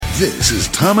This is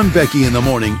Tom and Becky in the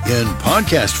morning in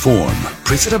podcast form.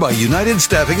 Presented by United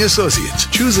Staffing Associates.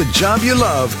 Choose a job you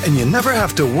love and you never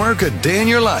have to work a day in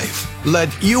your life. Let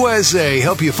USA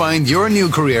help you find your new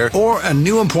career or a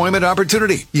new employment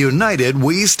opportunity. United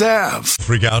We Staff.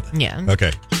 Freak out? Yeah.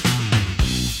 Okay.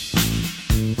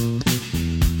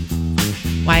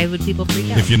 Why would people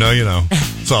freak out? If you know, you know.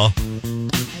 That's all. I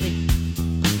think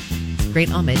it's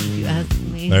great homage, if you ask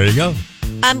me. There you go.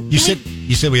 You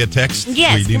said we had text?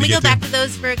 Yes. Can we go back to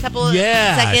those for a couple of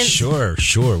seconds? Yeah,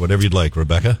 sure. Whatever you'd like,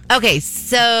 Rebecca. Okay,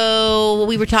 so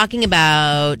we were talking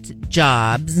about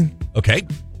jobs. Okay.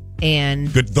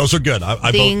 And good. Those are good.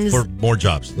 I vote for more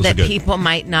jobs. Those are good. People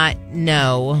might not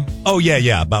know. Oh,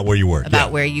 yeah, about where you work.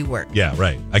 Where you work. Yeah,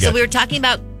 right. So we were talking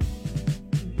about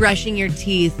brushing your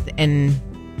teeth and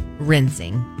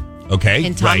rinsing. Okay,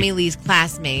 and Tommy Lee's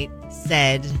classmate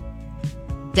said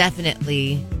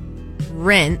definitely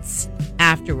rinse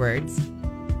afterwards.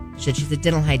 She's a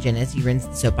dental hygienist. You rinse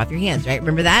the soap off your hands, right?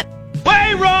 Remember that?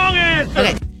 Way wrong answer!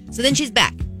 Okay, so then she's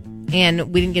back.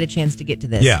 And we didn't get a chance to get to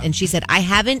this. Yeah. And she said, I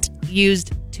haven't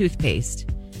used toothpaste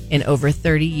in over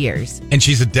 30 years. And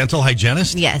she's a dental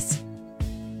hygienist? Yes.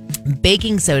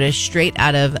 Baking soda straight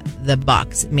out of the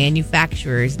box.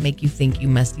 Manufacturers make you think you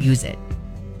must use it.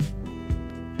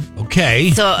 Okay.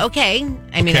 So, okay.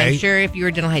 I mean, I'm sure if you were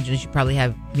a dental hygienist, you probably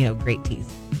have, great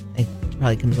teeth. It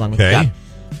probably comes along with the job.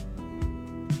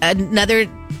 Another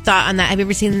thought on that. Have you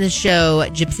ever seen the show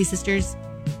Gypsy Sisters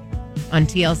on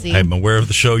TLC? I'm aware of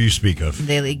the show you speak of.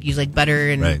 They use butter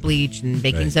and bleach and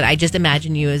baking soda. I just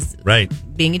imagine you as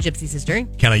being a gypsy sister.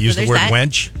 Can I use the word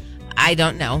wench? I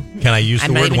don't know. Can I use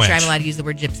the word wench? I'm not even sure I'm allowed to use the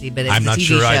word gypsy, but it's I'm not a TV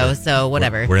sure show, either. so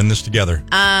whatever. We're in this together.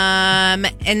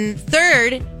 And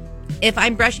third, if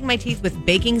I'm brushing my teeth with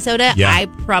baking soda, I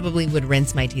probably would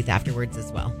rinse my teeth afterwards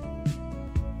as well.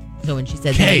 So when she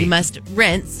says you must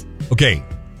rinse. Okay,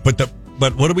 but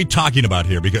what are we talking about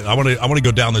here? Because I want to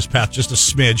go down this path just a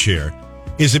smidge here.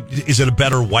 Is it a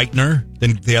better whitener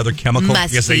than the other chemical?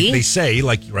 Because they say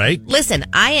right? Listen,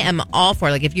 I am all for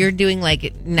if you're doing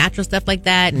natural stuff like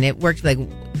that and it works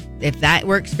if that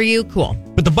works for you, cool.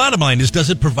 But the bottom line is,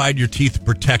 does it provide your teeth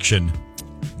protection?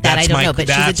 That I don't know, but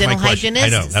she's a dental hygienist. I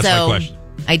know, that's my question.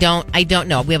 I don't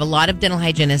know. We have a lot of dental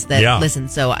hygienists that listen,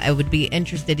 so I would be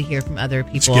interested to hear from other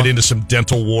people. Let's get into some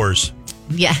dental wars.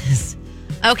 Yes.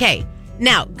 Okay.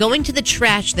 Now, going to the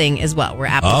trash thing as well, where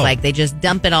Apple's they just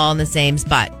dump it all in the same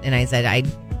spot. And I said, I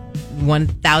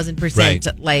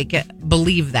 1,000%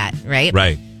 believe that, right?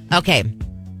 Right. Okay.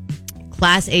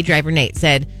 Class A driver Nate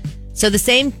said, so the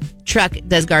same truck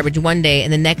does garbage one day,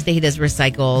 and the next day he does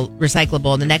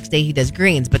recyclable, and the next day he does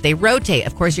greens, but they rotate.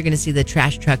 Of course, you're going to see the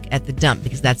trash truck at the dump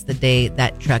because that's the day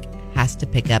that truck has to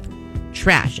pick up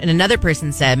trash. And another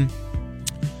person said,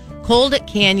 Cold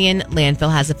Canyon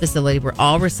Landfill has a facility where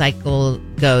all recycle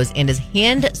goes and is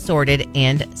hand sorted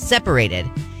and separated.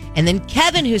 And then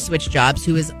Kevin, who switched jobs,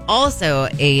 who is also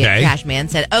a trash man,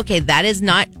 said, okay, that is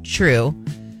not true.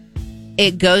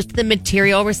 It goes to the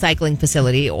material recycling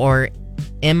facility, or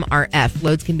MRF.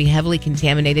 Loads can be heavily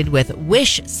contaminated with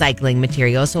wish cycling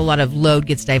material, so a lot of load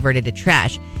gets diverted to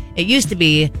trash. It used to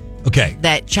be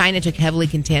that China took heavily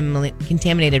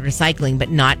contaminated recycling, but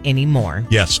not anymore.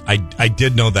 Yes, I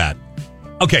did know that.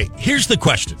 Okay, here's the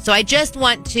question. So I just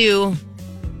want to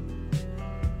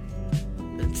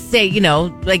say,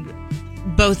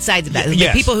 both sides of that. The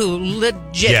people who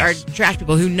legit are trash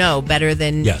people who know better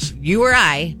than you or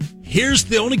I. Here's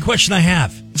the only question I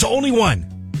have. It's the only one.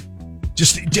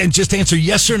 Just answer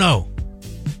yes or no.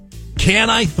 Can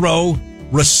I throw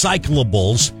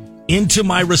recyclables into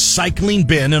my recycling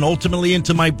bin and ultimately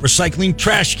into my recycling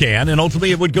trash can, and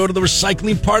ultimately it would go to the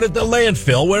recycling part of the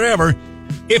landfill, wherever,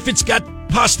 if it's got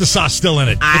pasta sauce still in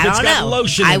it? I if it's don't got know.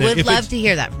 Lotion in it? I would love to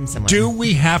hear that from someone. Do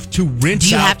we have to rinse out?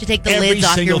 Do you have to take the lids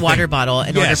off your water bottle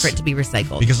in order for it to be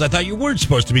recycled? Because I thought you weren't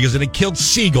supposed to, because it killed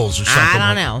seagulls or something.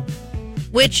 I don't know.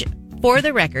 Which, for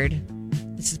the record,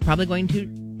 this is probably going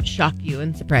to shock you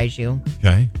and surprise you.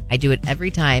 Okay. I do it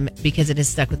every time because it has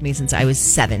stuck with me since I was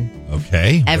 7.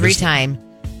 Okay. Every time.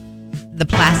 The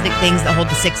plastic things that hold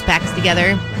the 6-packs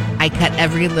together, I cut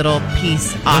every little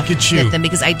piece off with them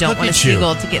because I don't want a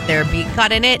seagull to get their beak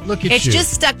caught in it. It's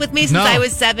just stuck with me since I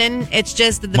was 7. It's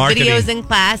just the videos in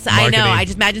class. I know. I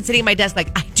just imagine sitting at my desk I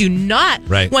do not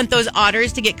want those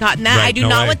otters to get caught in that. I do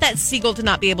not want that seagull to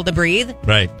not be able to breathe.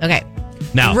 Right. Okay.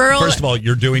 Now, first of all,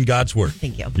 you're doing God's work.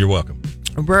 Thank you. You're welcome.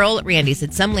 Rural Randy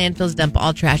said some landfills dump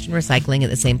all trash and recycling at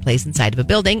the same place inside of a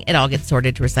building. It all gets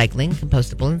sorted to recycling,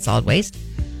 compostable, and solid waste.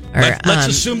 Let's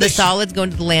assume the solids go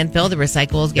into the landfill, the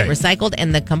recyclables get recycled,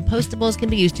 and the compostables can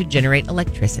be used to generate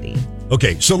electricity.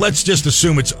 Okay, so let's just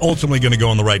assume it's ultimately going to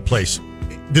go in the right place.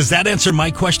 Does that answer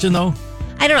my question, though?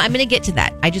 I don't know. I'm going to get to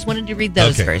that. I just wanted to read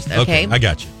those first, okay? I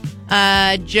got you.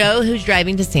 Joe, who's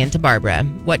driving to Santa Barbara.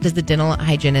 What does the dental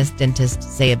hygienist dentist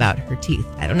say about her teeth?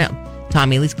 I don't know.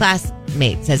 Tommy Lee's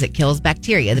classmate says it kills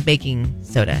bacteria, the baking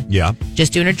soda. Yeah.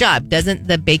 Just doing her job. Doesn't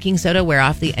the baking soda wear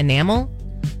off the enamel?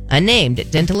 Unnamed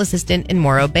dental assistant in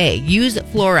Morro Bay. Use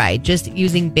fluoride. Just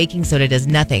using baking soda does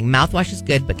nothing. Mouthwash is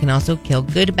good, but can also kill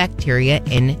good bacteria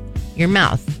in your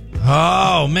mouth.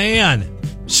 Oh, man.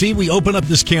 See, we open up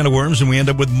this can of worms and we end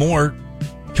up with more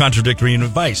contradictory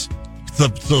advice. So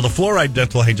the fluoride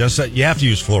dental hygienist said you have to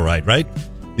use fluoride, right?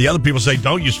 The other people say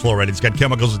don't use fluoride. It's got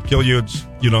chemicals that kill you. It's,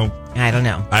 I don't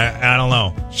know. I don't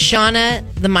know. Shauna,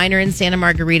 the miner in Santa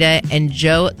Margarita, and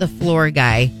Joe, the floor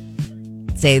guy,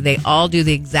 say they all do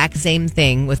the exact same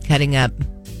thing with cutting up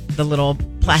the little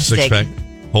plastic six-pack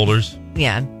holders.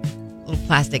 Yeah, little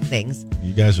plastic things.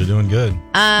 You guys are doing good.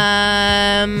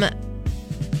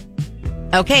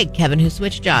 Okay, Kevin, who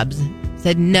switched jobs,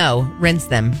 said no, rinse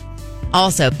them.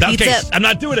 Also, pizza. Okay, I'm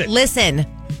not doing it. Listen.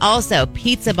 Also,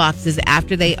 pizza boxes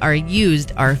after they are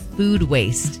used are food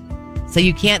waste. So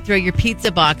you can't throw your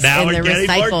pizza box now in the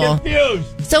recycle. More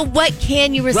confused. So what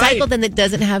can you recycle Right. then that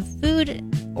doesn't have food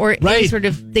or any sort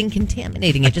of thing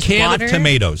contaminating it? Just a can water? of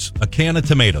tomatoes. A can of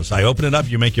tomatoes. I open it up.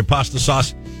 You make your pasta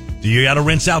sauce. Do you got to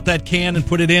rinse out that can and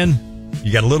put it in?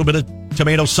 You got a little bit of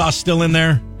tomato sauce still in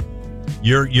there.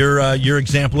 Your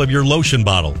example of your lotion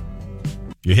bottle.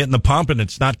 You're hitting the pump and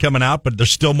it's not coming out, but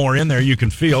there's still more in there you can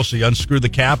feel. So you unscrew the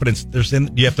cap and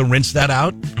you have to rinse that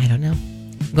out. I don't know.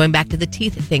 Going back to the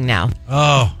teeth thing now.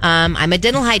 Oh. I'm a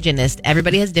dental hygienist.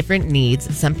 Everybody has different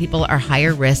needs. Some people are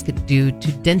higher risk due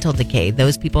to dental decay.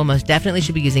 Those people most definitely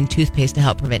should be using toothpaste to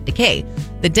help prevent decay.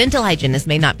 The dental hygienist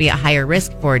may not be at higher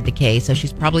risk for decay, so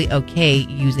she's probably okay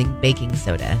using baking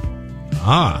soda.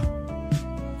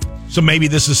 So maybe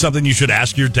this is something you should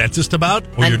ask your dentist about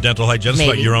or your dental hygienist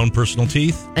about your own personal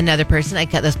teeth? Another person, I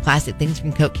cut those plastic things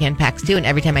from Coke can packs too, and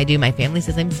every time I do, my family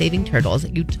says I'm saving turtles.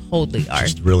 You totally are.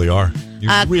 Just really are. You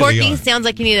really Corky are. sounds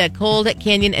like you need a Cold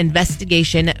Canyon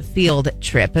investigation field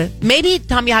trip. Maybe,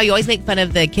 Tommy, how you always make fun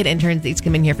of the kid interns that used to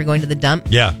come in here for going to the dump?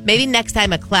 Yeah. Maybe next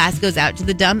time a class goes out to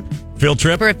the dump Field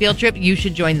trip? for a field trip, you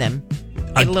should join them.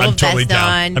 Get a little I'm totally vest down.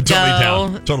 on, I'm totally go,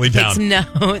 down. Totally down. Take some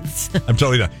notes. I'm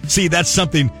totally down. See, that's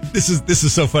something. This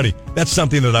is so funny. That's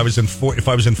something that I was in. If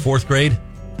I was in fourth grade,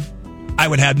 I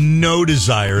would have no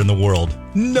desire in the world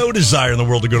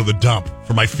to go to the dump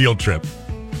for my field trip.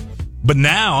 But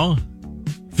now,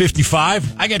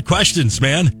 55, I got questions,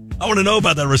 man. I want to know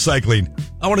about that recycling.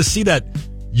 I want to see that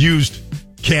used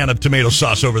can of tomato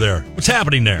sauce over there. What's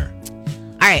happening there?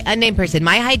 All right, unnamed person.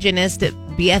 My hygienist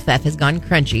BFF has gone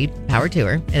crunchy, power to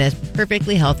her, and has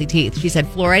perfectly healthy teeth. She said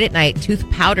fluoride at night, tooth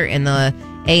powder in the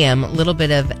AM, a little bit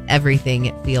of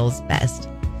everything feels best.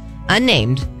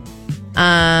 Unnamed.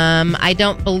 I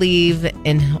don't believe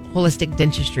in holistic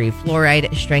dentistry.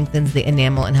 Fluoride strengthens the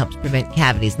enamel and helps prevent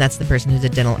cavities. And that's the person who's a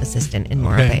dental assistant in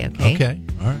Morro Bay, okay? Okay,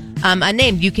 all right.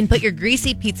 Unnamed. You can put your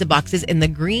greasy pizza boxes in the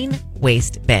green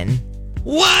waste bin.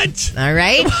 What? All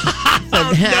right?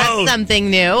 So that's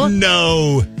something new.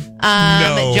 No.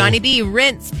 No. Johnny B,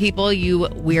 rinse people, you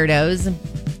weirdos.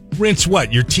 Rinse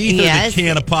what? Your teeth or the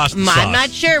can of pasta sauce? I'm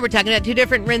not sure. We're talking about two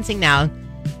different rinsing now.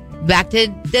 Back to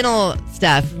dental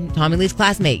stuff. Tommy Lee's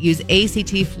classmate. Use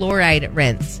ACT fluoride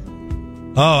rinse.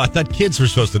 Oh, I thought kids were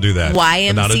supposed to do that.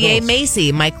 YMCA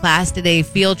Macy. My class did a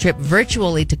field trip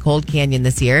virtually to Cold Canyon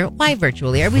this year. Why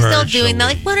virtually? Are we still doing that?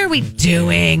 Like, what are we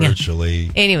doing?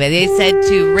 Virtually. Anyway, they said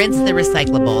to rinse the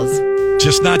recyclables.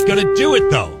 Just not going to do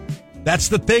it, though. That's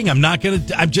the thing. I'm not going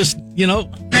to. I'm just,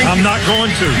 I'm not going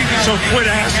to. So quit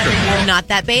asking. Not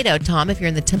that Beto. Tom, if you're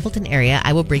in the Templeton area,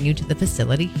 I will bring you to the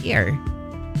facility here.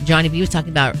 Johnny B was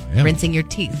talking about rinsing your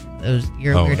teeth.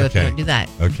 You're a weirdo if you don't do that.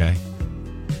 Okay.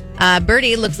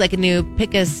 Birdie looks like a new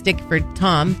pick-a-stick for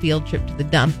Tom field trip to the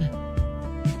dump.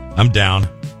 I'm down.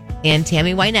 And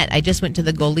Tammy Wynette, I just went to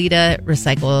the Goleta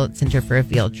Recycle Center for a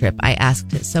field trip. I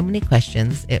asked so many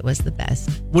questions. It was the best.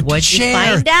 What'd you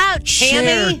find out,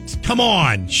 Tammy? Come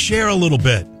on, share a little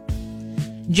bit.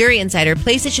 Jury Insider,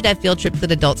 places should have field trips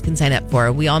that adults can sign up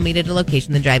for. We all meet at a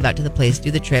location, then drive out to the place, do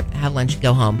the trip, have lunch,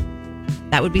 go home.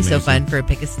 That would be so fun for a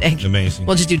pick-a-stick. Amazing.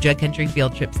 We'll just do Jug Country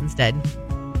field trips instead.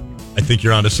 I think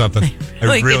you're onto something.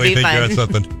 I really think you're onto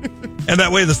something. And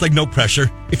that way, there's like no pressure.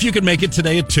 If you can make it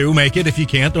today at 2, make it. If you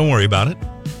can't, don't worry about it.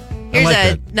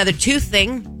 Here's another tooth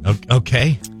thing.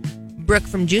 Okay. Brooke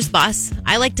from Juice Boss.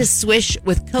 I like to swish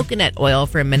with coconut oil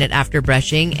for a minute after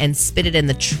brushing and spit it in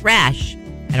the trash.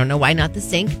 I don't know why not the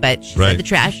sink, but she said the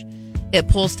trash. It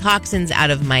pulls toxins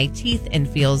out of my teeth and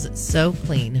feels so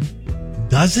clean.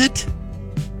 Does it?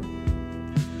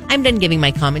 I'm done giving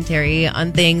my commentary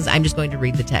on things. I'm just going to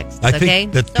read the text. I Okay,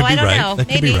 think that could so be I don't right. know. That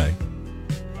could Maybe. be right.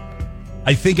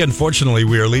 I think, unfortunately,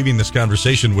 we are leaving this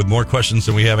conversation with more questions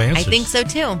than we have answers. I think so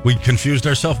too. We confused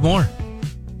ourselves more.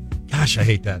 Gosh, I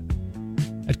hate that.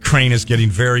 That crane is getting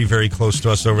very, very close to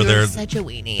us over You're there. such a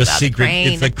weenie The about secret, the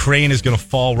crane. if the crane is going to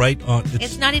fall right on.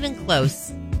 It's not even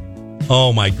close.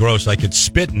 Oh my gross! I could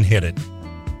spit and hit it.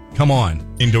 Come on.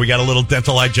 And do we got a little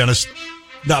dental hygienist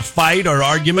fight or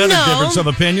argument No. or difference of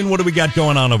opinion? What do we got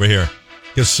going on over here?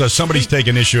 Because somebody's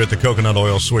taking issue at the coconut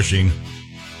oil swishing.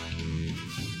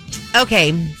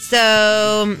 Okay,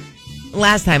 so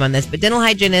last time on this, but dental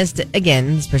hygienist,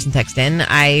 again, this person texted in,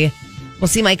 I will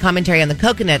see my commentary on the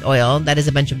coconut oil. That is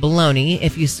a bunch of baloney.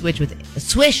 If you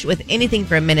swish with anything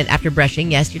for a minute after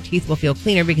brushing, yes, your teeth will feel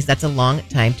cleaner because that's a long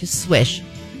time to swish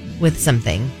with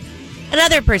something.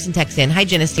 Another person texted in,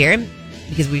 hygienist here,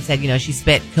 because we said, she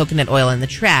spit coconut oil in the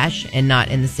trash and not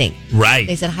in the sink. Right.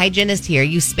 They said, hygienist here,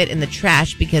 you spit in the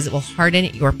trash because it will harden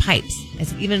your pipes. I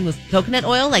said, even with coconut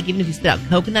oil, like even if you spit out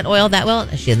coconut oil that well,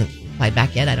 she hasn't replied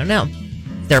back yet, I don't know.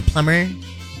 Is there a plumber?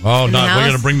 Oh, no, we're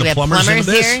going to bring Do we the have plumbers into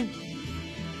this? here?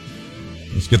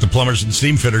 Let's get the Plumbers and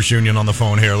Steam Fitters Union on the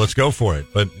phone here. Let's go for it.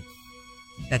 But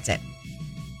That's it.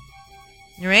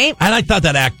 All right? and I thought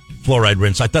that fluoride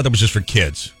rinse, I thought that was just for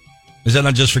kids. Is that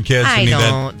not just for kids? I need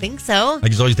don't think so.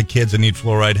 Like it's always the kids that need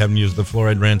fluoride, haven't used the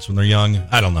fluoride rinse when they're young.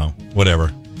 I don't know. Whatever.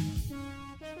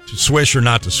 To swish or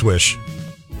not to swish?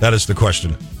 That is the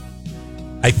question.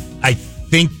 I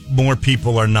think more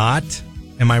people are not.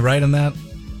 Am I right on that?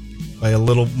 By a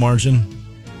little margin?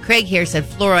 Craig here said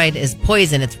fluoride is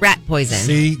poison. It's rat poison.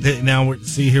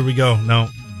 See, here we go. No.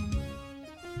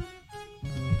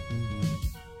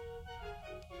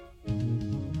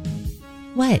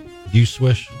 What? Do you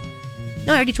swish?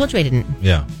 No, I already told you I didn't.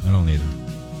 Yeah, I don't either.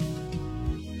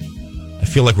 I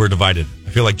feel like we're divided. I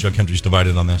feel like Jug Country's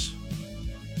divided on this.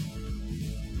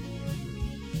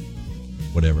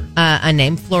 Whatever.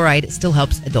 Unnamed. Fluoride still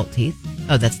helps adult teeth.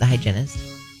 Oh, that's the hygienist.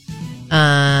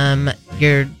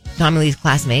 Your Tommy Lee's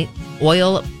classmate.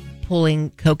 Oil pulling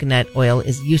coconut oil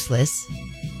is useless.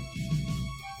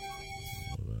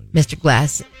 Mr.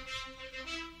 Glass.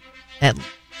 At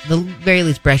the very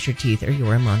least, brush your teeth or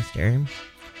you're a monster.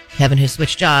 Kevin, who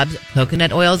switched jobs.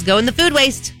 Coconut oils go in the food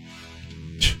waste.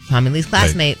 Tommy Lee's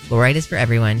classmate. Fluoride is for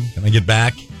everyone. Can I get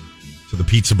back to the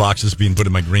pizza boxes being put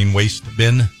in my green waste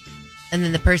bin? And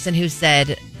then the person who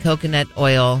said coconut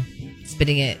oil,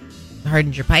 spitting it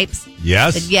hardens your pipes.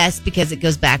 Yes. Said yes, because it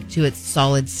goes back to its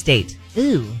solid state.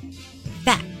 Ooh,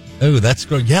 fat. Oh, that's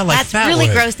gross. Yeah, like That's fat really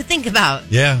would. gross to think about.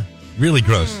 Yeah, really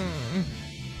gross.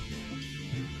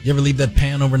 You ever leave that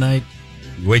pan overnight?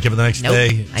 You wake up the next Nope,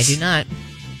 day. I do not.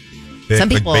 Thick, Some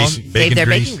like people bacon save their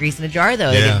grease. bacon grease in a jar,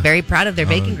 though. They Yeah. get very proud of their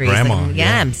bacon grease. grandma, Like,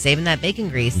 yeah. I'm saving that bacon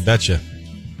grease. Betcha.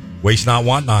 Waste not,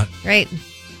 want not. Right.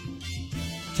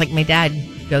 It's like my dad.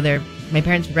 Go there. My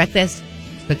parents' breakfast.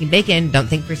 Cooking bacon. Don't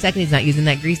think for a second he's not using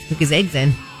that grease to cook his eggs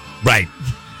in. Right.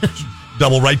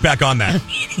 Double right back on that.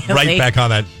 Right back on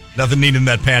that. Nothing needed in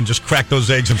that pan. Just crack those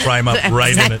eggs and fry them up right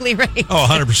Exactly in it. right. Oh,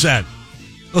 100%.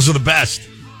 Those are the best.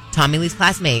 Tommy Lee's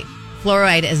classmate.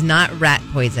 Fluoride is not rat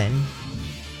poison.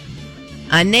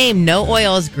 Unnamed. No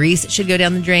oils. Grease should go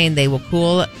down the drain. They will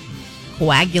cool,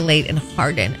 coagulate, and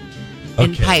harden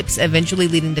in Okay. pipes, eventually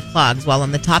leading to clogs. While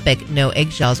on the topic, no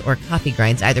eggshells or coffee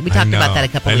grinds either. We talked about that a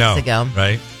couple weeks ago.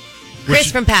 Right?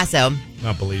 Chris from Paso.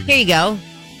 Not believe Here you go.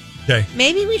 Okay.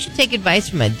 Maybe we should take advice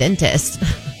from a dentist.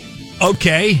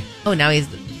 Okay. Oh, now he's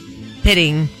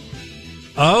pitting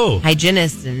Oh.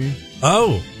 hygienists and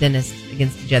Oh. dentists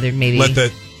against each other. Maybe. Let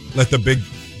the big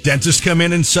dentist come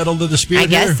in and settle the dispute I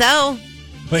guess here? so.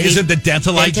 But isn't the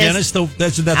dental Dentist hygienist, though,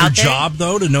 isn't that their out there? job,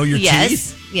 though, to know your Yes.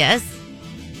 teeth? Yes.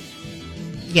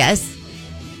 Yes.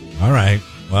 All right.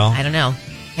 Well, I don't know.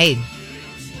 Hey,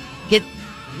 get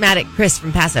mad at Chris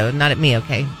from Paso, not at me,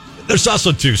 okay? there's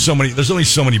also, too, there's only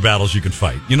so many battles you can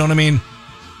fight. You know what I mean?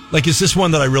 Like, is this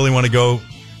one that I really want to go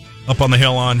up on the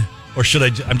hill on? Or should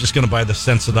I'm just going to buy the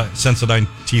Sensodyne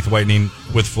teeth whitening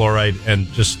with fluoride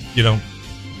and just going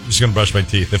to brush my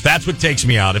teeth. If that's what takes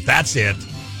me out, if that's it,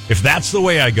 if that's the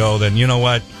way I go, then you know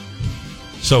what?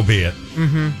 So be it.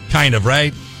 Mm-hmm. Kind of,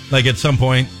 right? Like at some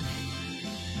point,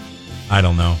 I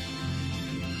don't know.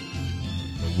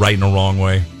 Right and a wrong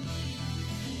way.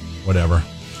 Whatever.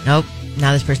 Nope.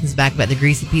 Now this person's back about the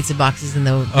greasy pizza boxes in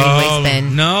the waste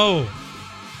bin. No.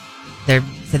 They're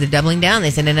doubling down. They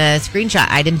sent in a screenshot.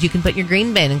 Items you can put in your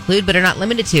green bin include, but are not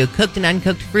limited to, cooked and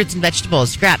uncooked fruits and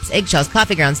vegetables, scraps, eggshells,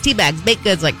 coffee grounds, tea bags, baked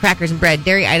goods like crackers and bread,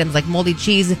 dairy items like moldy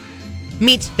cheese,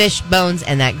 meat, fish, bones,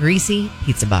 and that greasy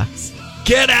pizza box.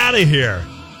 Get out of here.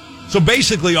 So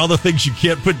basically, all the things you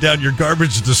can't put down your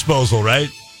garbage disposal, right?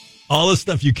 All the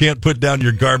stuff you can't put down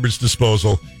your garbage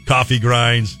disposal. Coffee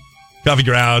grounds,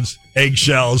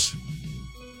 eggshells,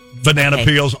 banana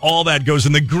peels, all that goes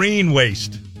in the green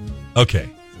waste. Okay.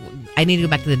 I need to go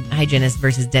back to the hygienist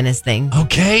versus dentist thing.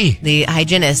 Okay. The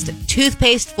hygienist,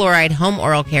 toothpaste, fluoride, home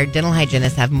oral care, dental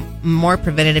hygienists have more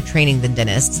preventative training than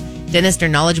dentists. Dentists are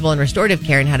knowledgeable in restorative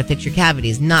care and how to fix your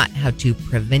cavities, not how to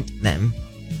prevent them.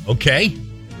 Okay.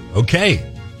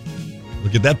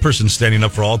 Look at that person standing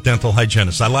up for all dental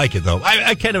hygienists. I like it, though.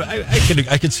 I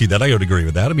could see that. I would agree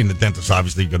with that. I mean, the dentist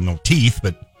obviously got no teeth,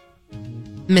 but...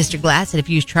 Mr. Glass said if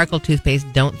you use charcoal toothpaste,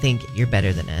 don't think you're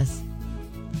better than us.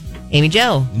 Amy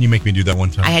Jo. You make me do that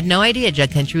one time. I had no idea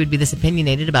Jug Country would be this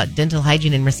opinionated about dental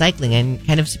hygiene and recycling. I'm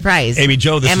kind of surprised. Amy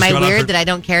Jo, this Am is I weird that I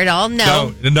don't care at all?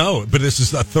 No, but this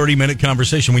is a 30-minute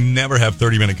conversation. We never have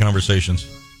 30-minute conversations.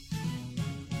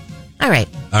 All right.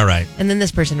 And then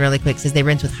this person really quick says they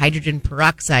rinse with hydrogen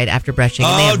peroxide after brushing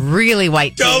and they have really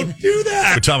white teeth. Don't do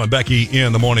that. With Tom and Becky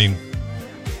in the morning.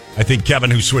 I think Kevin,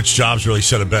 who switched jobs, really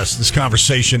said it best. This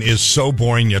conversation is so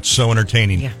boring yet so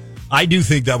entertaining. Yeah. I do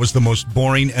think that was the most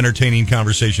boring, entertaining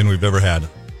conversation we've ever had.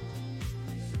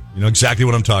 You know exactly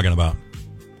what I'm talking about.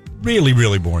 Really,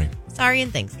 really boring. Sorry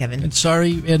and thanks, Kevin. And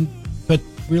sorry, but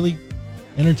really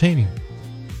entertaining.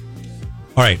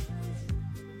 All right.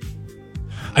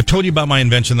 I've told you about my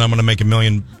invention that I'm going to make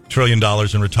 $1 trillion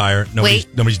and retire.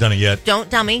 Nobody's done it yet.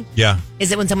 Don't tell me. Yeah.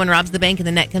 Is it when someone robs the bank and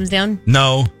the net comes down?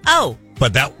 No. Oh.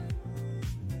 But that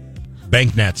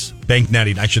bank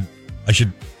netting. I should.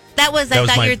 That was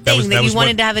your thing that you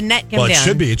wanted to have a net come down. Well, it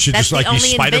should be. It should just like be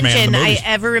Spider-Man. That's the only invention I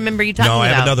ever remember you talking about. No, I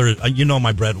have another. You know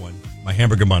my bread one, my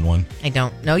hamburger bun one. I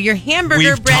don't know your hamburger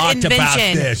We've bread talked invention.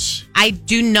 About this. I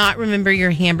do not remember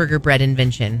your hamburger bread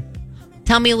invention.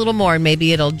 Tell me a little more, and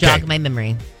maybe it'll jog my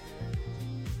memory.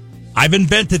 I've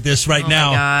invented this right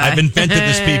now. I've invented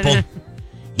this, people.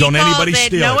 Don't anybody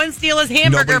steal it. No one steal his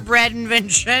hamburger bread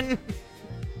invention.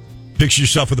 Picture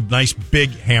yourself with a nice big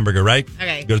hamburger, right?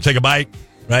 Okay. Go to take a bite,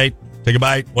 right? Take a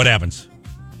bite. What happens?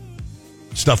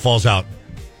 Stuff falls out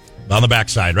on the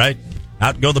backside, right?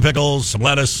 Out go the pickles, some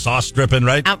lettuce, sauce dripping,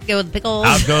 right? Out go the pickles.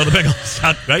 Out go the pickles.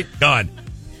 Out, right? Gone.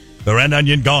 The red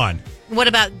onion, gone. What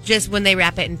about just when they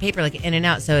wrap it in paper, like in and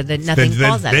out, so that nothing falls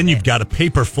out of it? Then you've got a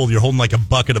paper full. You're holding like a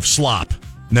bucket of slop.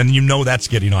 And then you know that's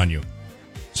getting on you.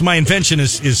 So my invention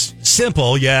is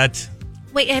simple, yet...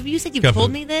 Wait, have you said you've told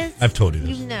me this? I've told you this.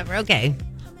 You've never. Okay.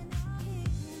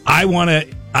 I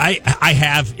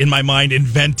have, in my mind,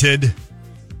 invented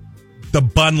the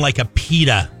bun like a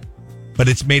pita, but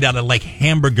it's made out of like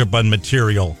hamburger bun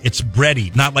material. It's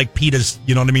bready, not like pitas,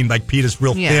 you know what I mean? Like pitas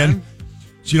real thin.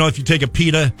 So, you know, if you take a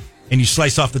pita and you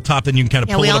slice off the top, then you can kind of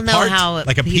pull it apart. We all know how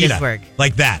like a pitas pita work.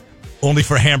 Like that. Only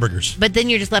for hamburgers. But then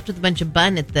you're just left with a bunch of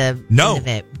bun at the end of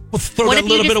it. Well, throw that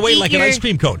little bit away like an ice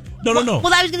cream cone. No.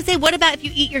 Well, I was going to say, what about if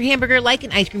you eat your hamburger like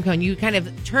an ice cream cone? You kind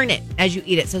of turn it as you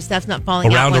eat it so stuff's not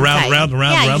falling out one side. Around,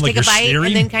 yeah, you just like take a bite steering?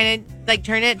 and then kind of like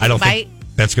turn it, I don't bite.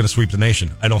 think that's going to sweep the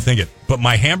nation. I don't think it. But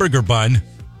my hamburger bun,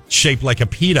 shaped like a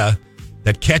pita,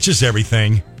 that catches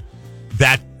everything,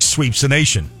 that sweeps the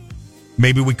nation.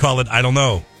 Maybe we call it, I don't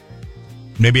know.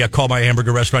 Maybe I call my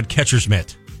hamburger restaurant Catcher's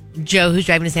Mitt. Joe, who's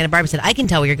driving to Santa Barbara, said, I can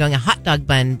tell where you're going, a hot dog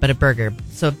bun, but a burger.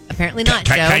 So apparently not,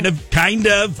 Joe. Kind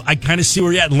of. I kind of see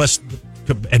where you're at, unless,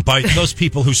 and by those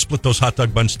people who split those hot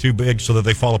dog buns too big so that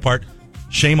they fall apart,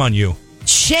 shame on you.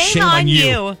 Shame on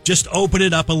you. Just open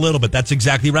it up a little bit. That's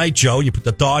exactly right, Joe. You put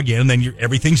the dog in, and then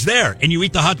everything's there. And you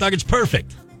eat the hot dog, it's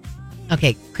perfect.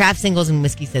 Okay, Kraft Singles and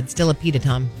Whiskey said, still a pita,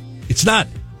 Tom. It's not.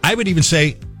 I would even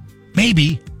say,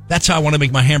 maybe that's how I want to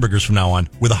make my hamburgers from now on,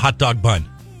 with a hot dog bun.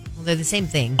 Well, they're the same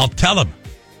thing. I'll tell them.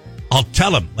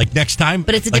 Like next time.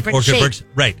 But it's a like different shape. Burgers.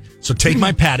 Right. So take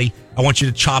my patty. I want you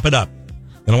to chop it up.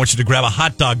 Then I want you to grab a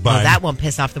hot dog bun. Well, that won't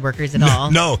piss off the workers at all.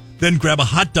 No. Then grab a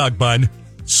hot dog bun,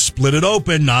 split it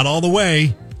open, not all the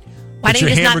way. Why put don't your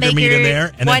you just hamburger not make meat your, in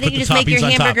there, and why then don't put you the just make toppings your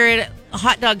on top. hamburger a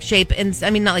hot dog shape, and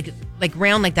I mean not like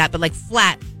round like that, but like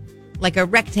flat, like a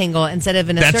rectangle instead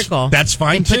of in a circle. That's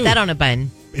fine and too. Put that on a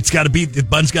bun. It's got to be, the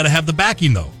bun's got to have the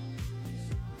backing though.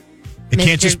 It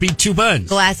can't just be two buns.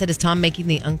 Glass said, is Tom making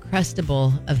the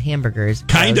Uncrustable of hamburgers?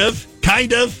 Kind of,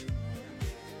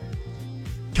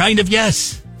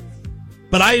 yes.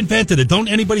 But I invented it. Don't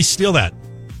anybody steal that.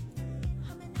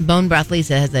 Bone Broth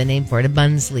Lisa has a name for it, a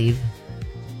bun sleeve.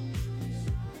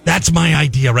 That's my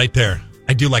idea right there.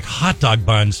 I do like hot dog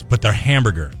buns, but they're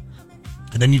hamburger.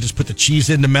 And then you just put the cheese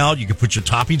in to melt. You can put your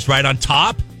toppings right on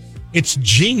top. It's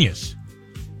genius.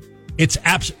 It's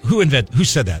Who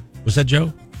said that? Was that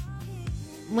Joe?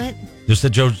 What? Was that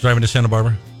Joe driving to Santa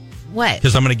Barbara? What?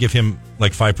 Because I'm going to give him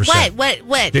like 5%.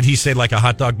 What? Did he say like a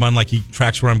hot dog bun? Like he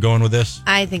tracks where I'm going with this?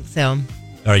 I think so. All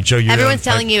right, Joe, you're Everyone's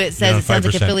telling you it says it sounds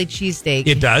like a 5%. Philly cheesesteak.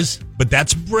 It does, but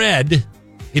that's bread.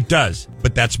 It does,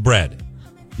 but that's bread.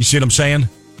 You see what I'm saying?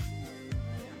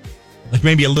 Like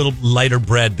maybe a little lighter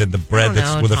bread than the bread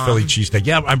that's with Tom. a Philly cheesesteak.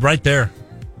 Yeah, I'm right there.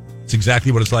 It's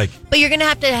exactly what it's like. But you're going to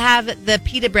have the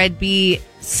pita bread be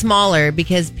smaller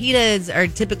because pitas are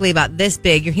typically about this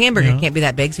big. Your hamburger can't be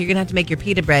that big, so you're going to have to make your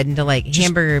pita bread into like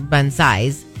hamburger bun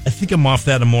size. I think I'm off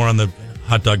that and more on the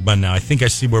hot dog bun now. I think I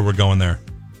see where we're going there.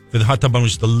 If the hot dog bun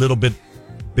was just a little bit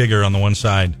bigger on the one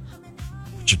side,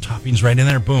 put your toppings right in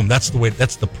there. Boom. That's the way.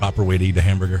 That's the proper way to eat a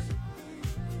hamburger.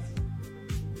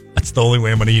 That's the only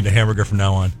way I'm going to eat a hamburger from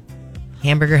now on.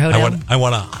 Hamburger hodo. I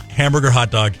want a hamburger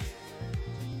hot dog.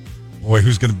 Boy,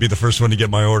 who's going to be the first one to get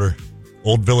my order?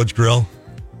 Old Village Grill?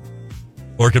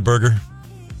 Orchid Burger?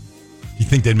 Do you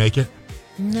think they'd make it?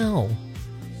 No.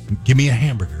 Give me a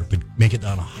hamburger, but make it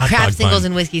on a hot Crab dog Singles bun.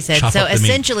 and Whiskey said, Chop so up the meat.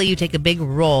 essentially you take a big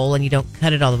roll and you don't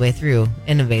cut it all the way through.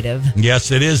 Innovative.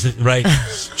 Yes, it is, right?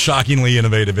 Shockingly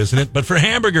innovative, isn't it? But for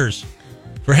hamburgers,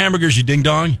 you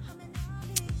ding-dong,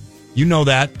 you know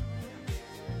that.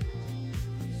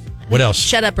 What else?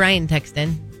 Shut up, Ryan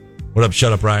texted. What up,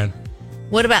 shut up, Ryan?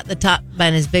 What about the top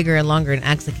bun is bigger and longer and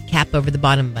acts like a cap over the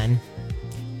bottom bun?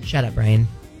 Shut up, Ryan.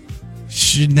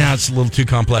 Now it's a little too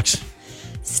complex.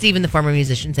 Steven, the former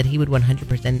musician, said he would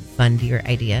 100% fund your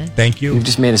idea. Thank you. You've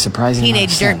just made a surprising Teenage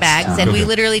dirtbag said, Okay. we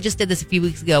literally just did this a few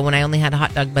weeks ago when I only had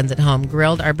hot dog buns at home.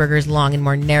 Grilled our burgers long and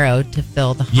more narrow to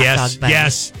fill the hot dog bun.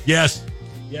 Yes.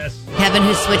 Kevin,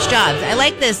 who switched jobs. I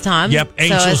like this, Tom. Yep,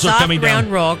 angels so are a soft coming down.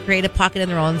 round roll, create a pocket in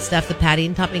the roll and stuff the patty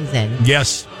and toppings in.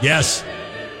 Yes.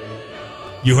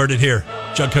 You heard it here.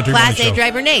 Jug Country Morning Class A Show.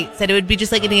 driver Nate said it would be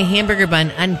just like getting a hamburger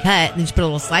bun uncut and just put a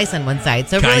little slice on one side.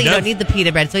 So really, Kind you of. don't need the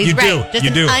pita bread. So he's You right. do. Just You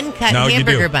an do. uncut No, you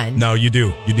hamburger do. bun. No, you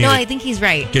do. You need No, it. I think he's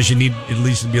right. Because you need at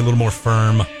least to be a little more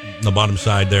firm on the bottom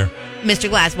side there. Mr.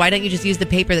 Glass, why don't you just use the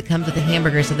paper that comes with the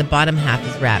hamburger so the bottom half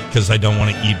is wrapped? Because I don't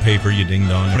want to eat paper, you ding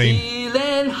dong. All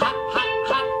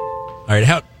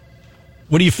right,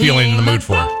 what are you feeling in the mood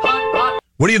for?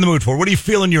 What are you in the mood for? What are you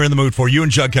feeling you're in the mood for? You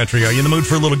and Jug Country, are you in the mood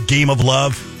for a little game of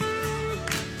love?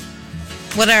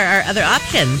 What are our other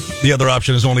options? The other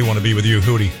option is only want to be with you,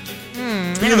 Hootie.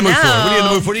 What are you in the mood for? What are you in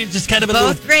the mood for? Just kind of a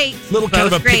Both great. little kind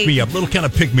of a Both great. pick me up. Little kind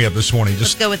of pick me up this morning. Let's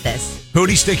Just go with this.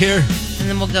 Hootie, stick here. And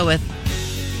then we'll go with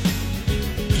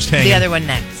Just hanging. the other one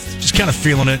next. Just kind of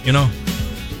feeling it, you know.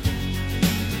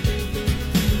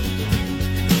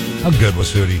 How good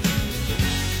was Hootie?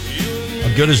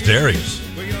 How good is Darius?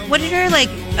 What is your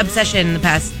obsession the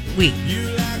past week?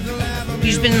 You've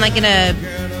just been in a.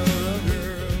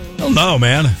 I don't know,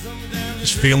 man.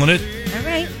 Just feeling it. All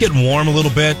right. Getting warm a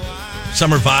little bit.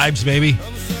 Summer vibes, maybe.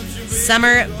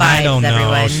 Summer vibes, I don't know.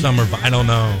 everyone. I don't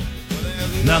know.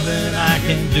 Nothing I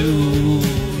can do.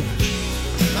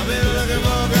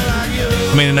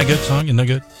 I mean, isn't that a good song? Isn't that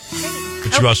good?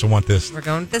 But you also want this. We're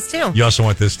going with this too. You also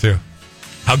want this too.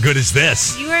 How good is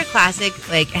this? You were a classic,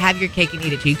 have your cake and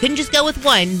eat it too. You couldn't just go with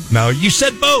one. No, you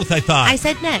said both, I thought. I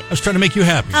said next. I was trying to make you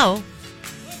happy. Oh.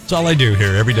 That's all I do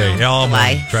here every day. All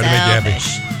morning. Lie. Try to make you happy.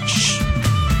 Selfish. Shh.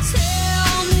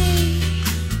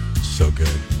 So good.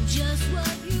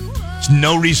 There's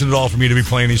no reason at all for me to be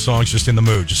playing these songs, just in the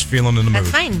mood, just feeling in the mood.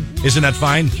 That's fine. Isn't that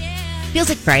fine? Feels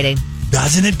like Friday.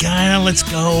 Doesn't it, Guy? Let's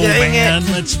go, Dang man. it.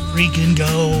 Let's freaking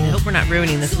go. I hope we're not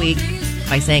ruining this week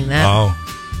by saying that. Oh.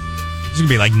 It's going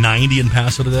to be like 90 in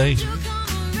Paso today.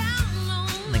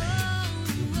 Like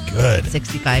Good.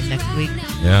 65 next week.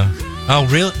 Yeah. Oh,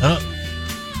 really? Well,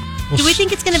 Do we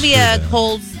think it's going to be screw a that.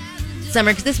 cold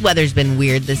summer? Because this weather's been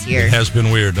weird this year. It has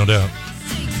been weird, no doubt.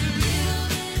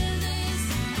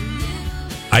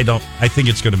 I think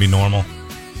it's going to be normal.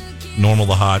 Normal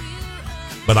to hot.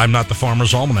 But I'm not the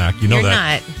Farmer's Almanac. You know You're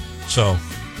that. not. So.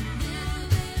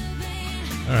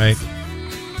 All right.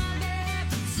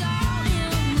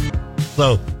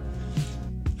 So,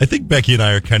 I think Becky and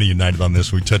I are kind of united on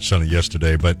this. We touched on it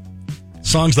yesterday, but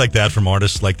songs like that from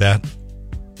artists like that,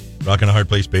 Rockin' a Hard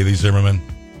Place, Bailey Zimmerman.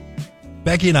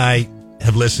 Becky and I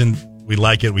have listened. We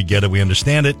like it. We get it. We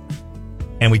understand it.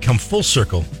 And we come full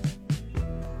circle.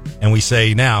 And we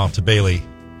say now to Bailey,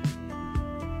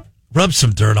 rub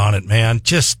some dirt on it, man.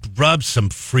 Just rub some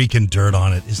freaking dirt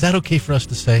on it. Is that okay for us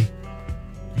to say?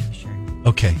 I'm sure.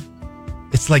 Okay.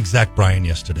 It's like Zach Bryan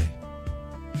yesterday.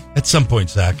 At some point,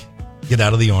 Zach, get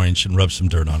out of the orange and rub some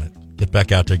dirt on it. Get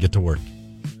back out there, get to work.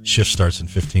 Shift starts in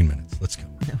 15 minutes. Let's go.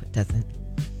 No, it doesn't.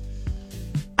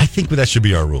 I think that should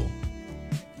be our rule.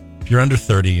 If you're under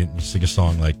 30 and you sing a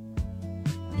song like,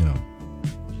 you know,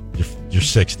 you're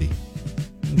 60.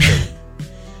 Okay.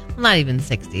 Not even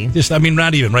 60.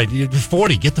 Not even, right?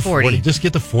 40. Get the 40. Just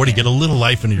get the 40. Yeah. Get a little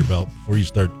life into your belt before you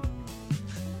start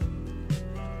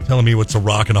telling me what's a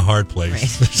rock and a hard place.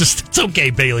 Right. It's okay,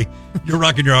 Bailey. Your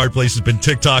rock and your hard place has been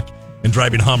TikTok and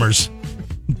driving Hummers.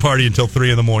 Party until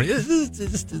 3 a.m.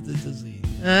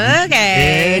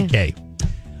 Okay.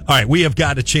 All right, we have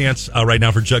got a chance right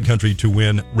now for Jug Country to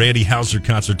win Randy Houser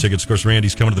concert tickets. Of course,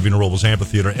 Randy's coming to the Vina Robles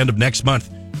Amphitheater end of next month,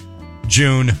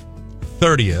 June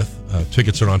 30th.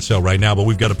 Tickets are on sale right now, but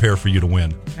we've got a pair for you to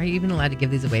win. Are you even allowed to give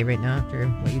these away right now after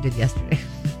what you did yesterday?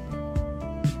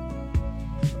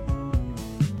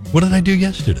 What did I do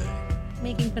yesterday?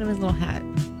 Making fun of his little hat.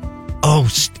 Oh,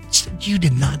 you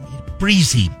did not.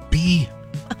 Breezy B.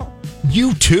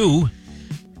 You too.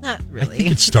 Not I really.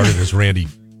 think it started as Randy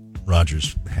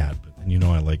Rogers' hat, but you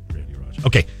know I like Randy Rogers.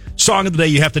 Okay, song of the day.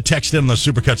 You have to text in on the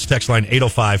Supercuts text line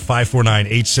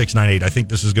 805-549-8698. I think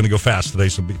this is going to go fast today,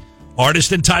 so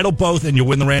artist and title both, and you'll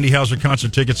win the Randy Houser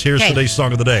concert tickets. Here's today's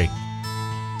song of the day.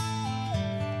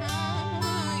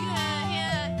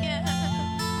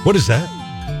 What is that?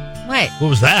 What? What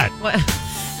was that? What?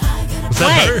 Was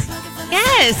that her?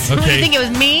 Yes. Okay. What, do you think it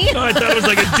was me? No, I thought it was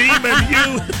like a demon.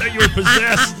 I thought you were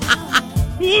possessed.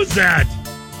 Who was that?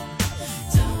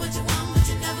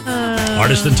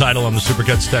 Artist and title on the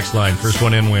Supercuts text line. First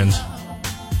one in wins.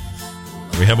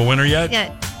 Do we have a winner yet?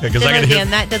 Yeah. Because I got to hear.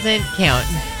 That doesn't count.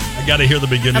 I got to hear the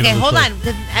beginning. Okay, of the hold song. on.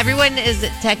 'Cause everyone is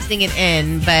texting it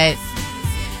in, but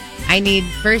I need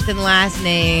first and last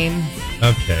name.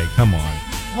 Okay, come on.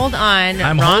 Hold on.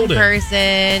 I'm Wrong holding.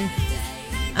 person.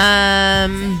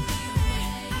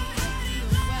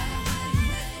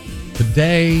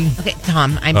 Today. Okay,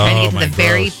 Tom, I'm trying to Oh, get to the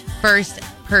very gross. first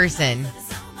person.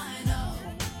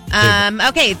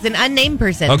 Okay, it's an unnamed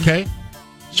person. Okay.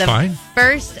 It's The fine.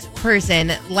 first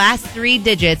person, last 3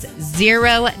 digits,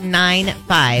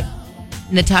 095.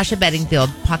 Natasha Bedingfield,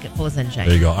 Pocket Full of Sunshine.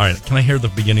 There you go. All right. Can I hear the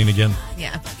beginning again?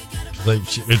 Yeah.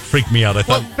 It freaked me out. I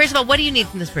Well, thought first of all, what do you need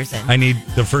from this person? I need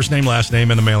the first name, last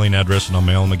name, and a mailing address, and I'll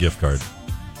mail them a gift card.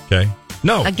 Okay?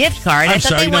 No. A gift card? I I'm thought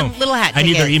sorry, they no. want little hat I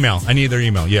need their tickets.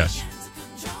 email. Yes.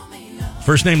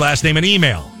 First name, last name, and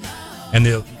email. And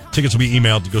the tickets will be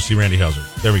emailed to go see Randy Houser.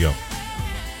 There we go.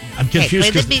 I'm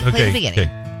confused. play the beginning. Okay.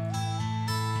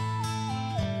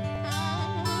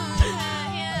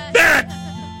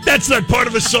 That's not part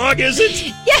of the song, is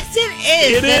it? Yes, it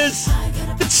is. It is.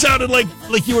 It sounded like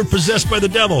you were possessed by the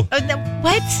devil. Oh,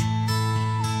 what?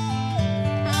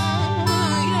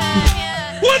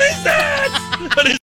 What is that? What is